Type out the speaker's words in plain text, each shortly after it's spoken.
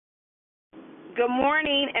Good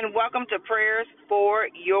morning and welcome to Prayers for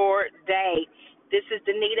Your Day. This is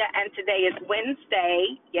Danita and today is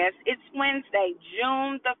Wednesday. Yes, it's Wednesday,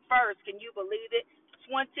 June the 1st. Can you believe it?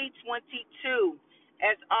 2022.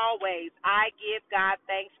 As always, I give God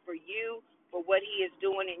thanks for you, for what He is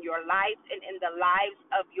doing in your life and in the lives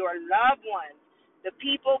of your loved ones, the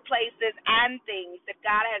people, places, and things that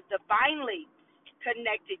God has divinely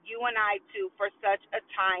connected you and I to for such a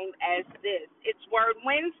time as this. It's Word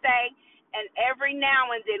Wednesday. And every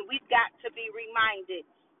now and then we've got to be reminded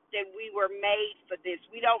that we were made for this.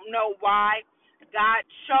 We don't know why God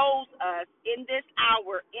chose us in this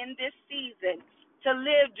hour, in this season, to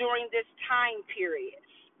live during this time period.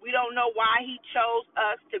 We don't know why He chose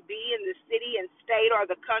us to be in the city and state or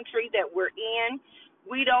the country that we're in.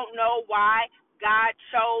 We don't know why God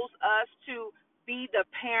chose us to be the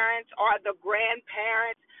parents or the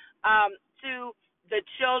grandparents to the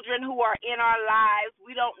children who are in our lives.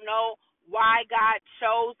 We don't know why God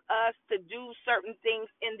chose us to do certain things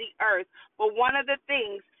in the earth. But one of the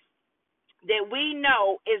things that we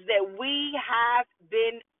know is that we have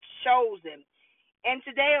been chosen. And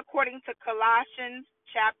today, according to Colossians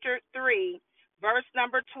chapter 3, verse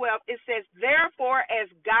number 12, it says, therefore, as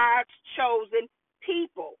God's chosen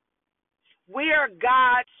people, we are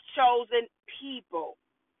God's chosen people.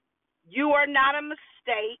 You are not a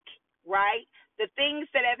mistake, right? The things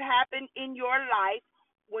that have happened in your life,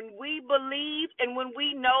 when we believe and when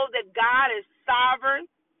we know that God is sovereign,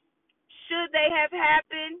 should they have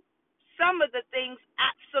happened? Some of the things,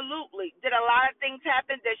 absolutely. Did a lot of things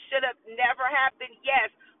happen that should have never happened?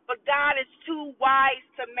 Yes. But God is too wise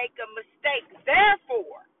to make a mistake.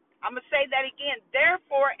 Therefore, I'm going to say that again.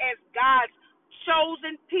 Therefore, as God's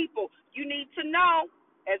chosen people, you need to know,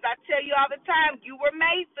 as I tell you all the time, you were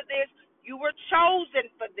made for this. You were chosen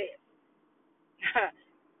for this.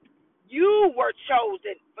 You were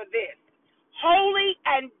chosen for this. Holy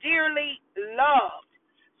and dearly loved.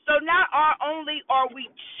 So not only are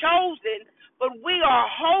we chosen, but we are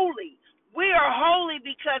holy. We are holy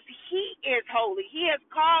because He is holy. He has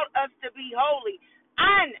called us to be holy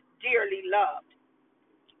and dearly loved.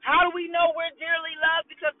 How do we know we're dearly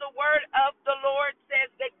loved? Because the word of the Lord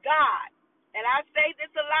says that God, and I say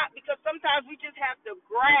this a lot because sometimes we just have to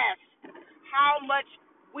grasp how much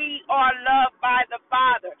we are loved by the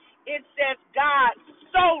Father. It says God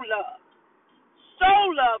so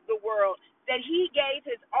loved the world that He gave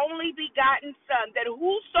His only begotten Son, that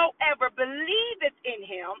whosoever believeth in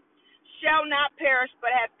Him shall not perish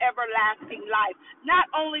but have everlasting life. Not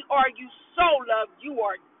only are you so loved, you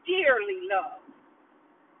are dearly loved.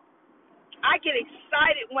 I get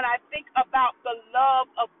excited when I think about the love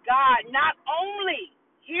of God. Not only,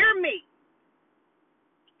 hear me,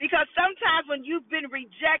 because sometimes when you've been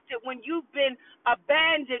rejected, when you've been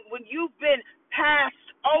abandoned, when you've been passed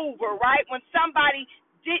over, right? When somebody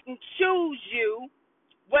didn't choose you,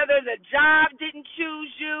 whether the job didn't choose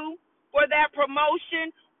you for that promotion,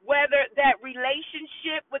 whether that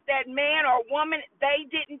relationship with that man or woman, they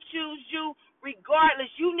didn't choose you, regardless,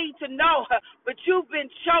 you need to know, but you've been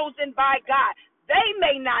chosen by God. They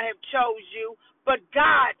may not have chose you, but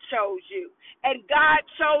God chose you. And God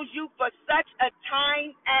chose you for such a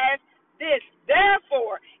time as this.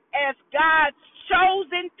 Therefore, as God's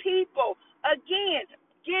chosen people, again,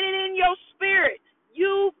 get it in your spirit.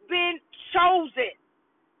 You've been chosen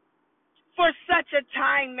for such a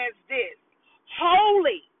time as this.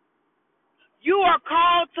 Holy. You are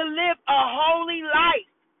called to live a holy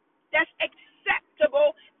life that's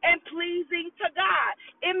acceptable and pleasing to God.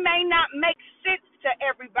 It may not make sense to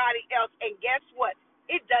everybody else, and guess what?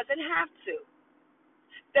 It doesn't have to.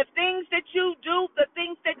 The things that you do, the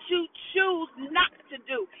things that you choose not to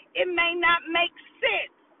do, it may not make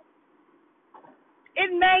sense.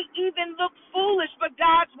 It may even look foolish, but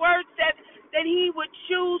God's word says that He would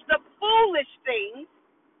choose the foolish things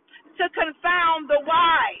to confound the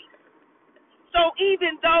wise. So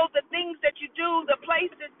even though the things that you do, the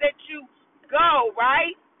places that you go,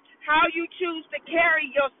 right, how you choose to carry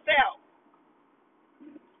yourself,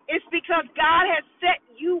 it's because God has set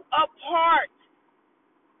you apart.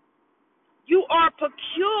 You are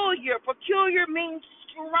peculiar. Peculiar means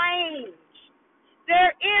strange.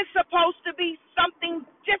 There is supposed to be something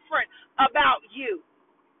different about you.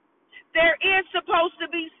 There is supposed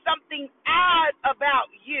to be something odd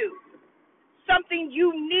about you. Something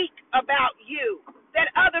unique about you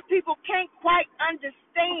that other people can't quite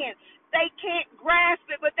understand. They can't grasp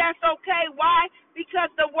it, but that's okay. Why?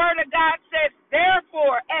 Because the Word of God says,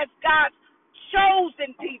 therefore, as God's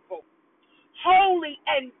chosen people, holy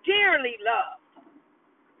and dearly loved.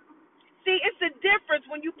 See, it's a difference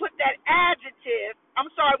when you put that adverb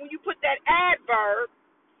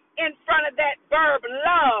verb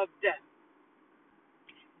loved.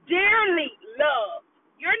 Dearly loved.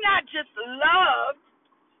 You're not just loved,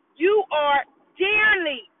 you are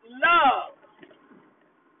dearly loved.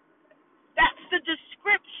 That's the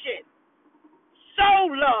description.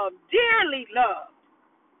 So loved, dearly loved,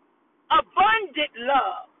 abundant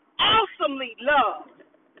love, awesomely loved,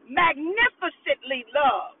 magnificently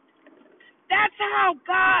loved. That's how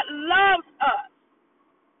God loves us.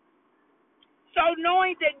 So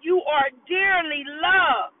knowing that you are dearly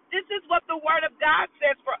loved, this is what the Word of God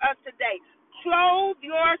says for us today. Clothe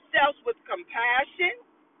yourselves with compassion,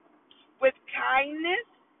 with kindness,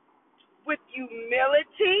 with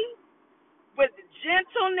humility, with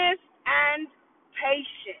gentleness and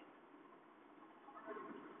patience.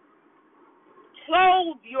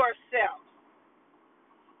 Clothe yourself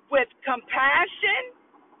with compassion,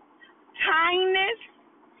 kindness,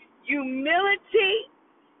 humility,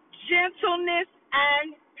 gentleness,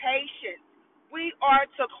 and patience. We are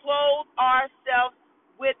to clothe ourselves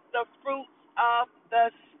with the fruits of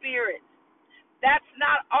the Spirit. That's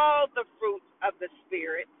not all the fruits of the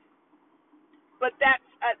Spirit, but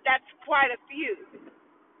that's quite a few.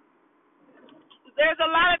 There's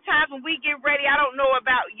a lot of times when we get ready, I don't know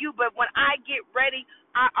about you, but when I get ready,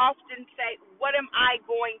 I often say, what am I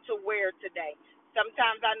going to wear today?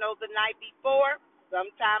 Sometimes I know the night before,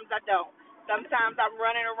 sometimes I don't. Sometimes I'm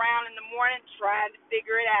running around in the morning trying to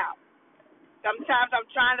figure it out. Sometimes I'm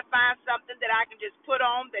trying to find something that I can just put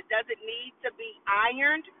on that doesn't need to be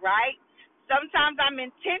ironed, right? Sometimes I'm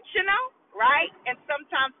intentional, right? And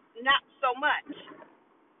sometimes not so much.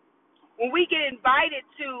 When we get invited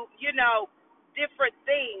to, different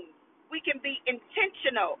things, we can be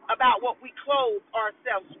intentional about what we clothe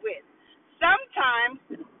ourselves with. Sometimes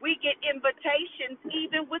we get invitations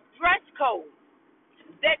even with dress codes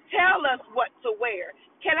that tell us what to wear.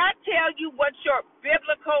 Can I tell you what your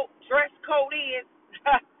biblical dress code is?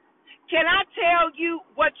 Can I tell you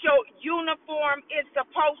what your uniform is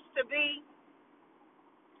supposed to be?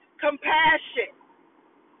 Compassion,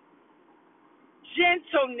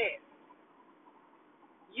 gentleness,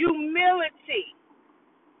 humility,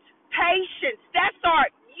 patience. That's our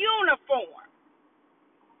uniform.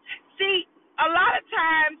 See, a lot of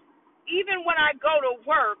times, even when I go to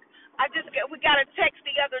work, we got a text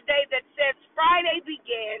the other day that says Friday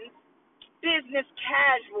begins business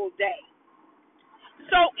casual day.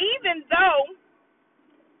 So even though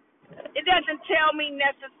it doesn't tell me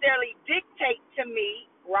necessarily dictate to me,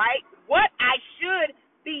 right, what I should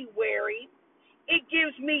be wearing, it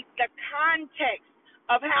gives me the context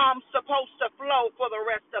of how I'm supposed to flow for the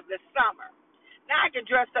rest of the summer. Now I could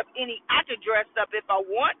dress up if I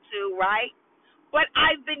want to, right? But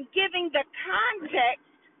I've been giving the context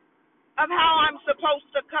of how I'm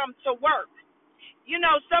supposed to come to work.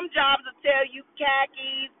 Some jobs will tell you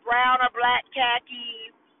khakis, brown or black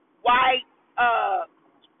khakis, white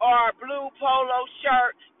or blue polo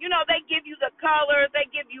shirt. They give you the colors, they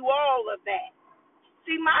give you all of that.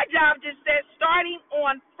 See, my job just says starting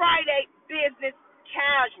on Friday, business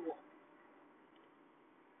casual.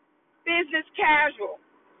 Business casual.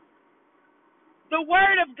 The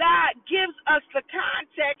Word of God gives us the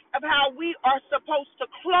context of how we are supposed to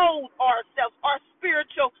clothe ourselves, our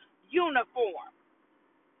spiritual uniform.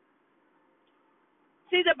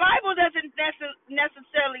 See, the Bible doesn't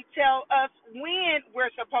necessarily tell us when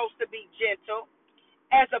we're supposed to be gentle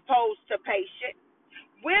as opposed to patient,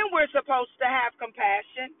 when we're supposed to have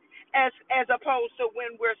compassion as opposed to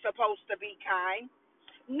when we're supposed to be kind.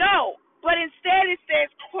 No, but instead it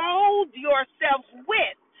says clothe yourselves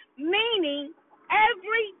with, meaning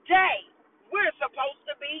every day we're supposed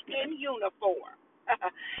to be in uniform.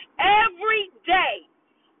 Every day.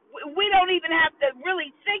 We don't even have to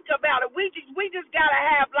really think about it. We just gotta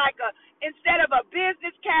have instead of a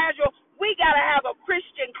business casual, we gotta have a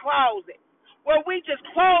Christian closet where we just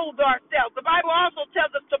clothe ourselves. The Bible also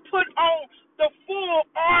tells us to put on the full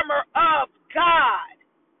armor of God,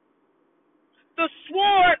 the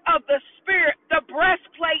sword of the Spirit, the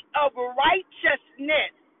breastplate of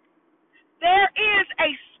righteousness. There is a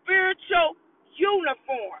spiritual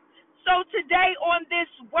uniform. So today on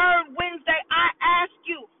this Word Wednesday, I ask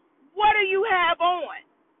you, what do you have on?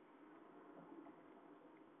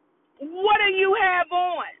 What do you have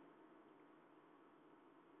on?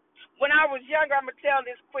 When I was younger, I'm going to tell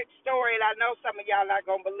this quick story, and I know some of y'all not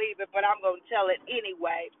going to believe it, but I'm going to tell it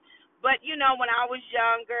anyway. But, when I was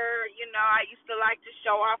younger, I used to like to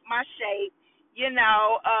show off my shape.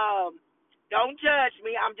 Don't judge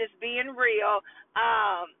me. I'm just being real.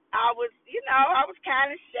 I was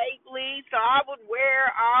kind of shapely, so I would wear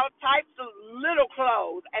all types of little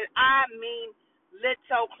clothes, and I mean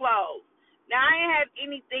little clothes. Now, I ain't have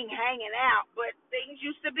anything hanging out, but things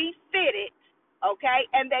used to be fitted, okay,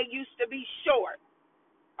 and they used to be short.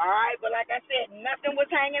 All right, but like I said, nothing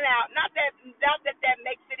was hanging out. Not that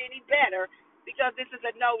makes it any better, because this is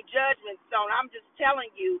a no judgment zone. I'm just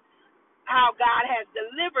telling you how God has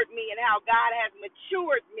delivered me and how God has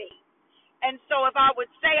matured me. And so if I would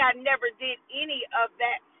say I never did any of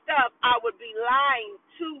that stuff, I would be lying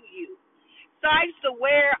to you. So I used to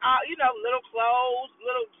wear, little clothes,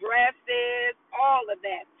 little dresses, all of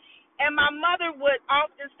that. And my mother would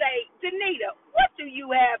often say, Danita, what do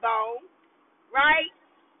you have on? Right?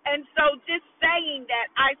 And so just saying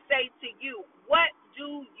that, I say to you, what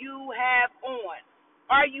do you have on?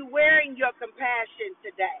 Are you wearing your compassion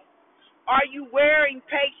today? Are you wearing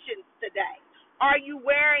patience today? Are you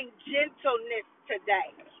wearing gentleness today?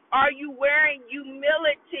 Are you wearing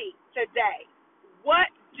humility today? What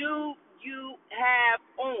do you have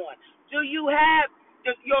on? Do you have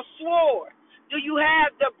your sword? Do you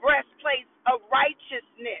have the breastplate of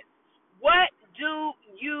righteousness? What do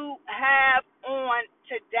you have on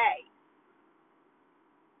today?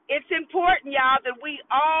 It's important, y'all, that we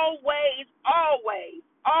always, always,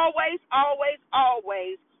 always, always,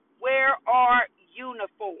 always wear our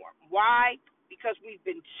uniform. Why? Because we've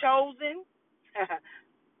been chosen,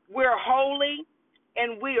 we're holy,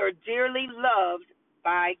 and we are dearly loved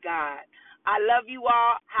by God. I love you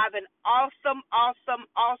all. Have an awesome, awesome,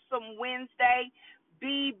 awesome Wednesday.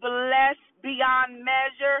 Be blessed beyond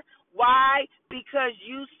measure. Why? Because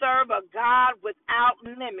you serve a God without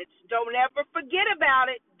limits. Don't ever forget about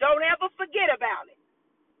it. Don't ever forget about it.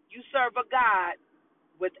 You serve a God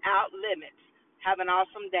without limits. Have an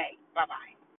awesome day. Bye-bye.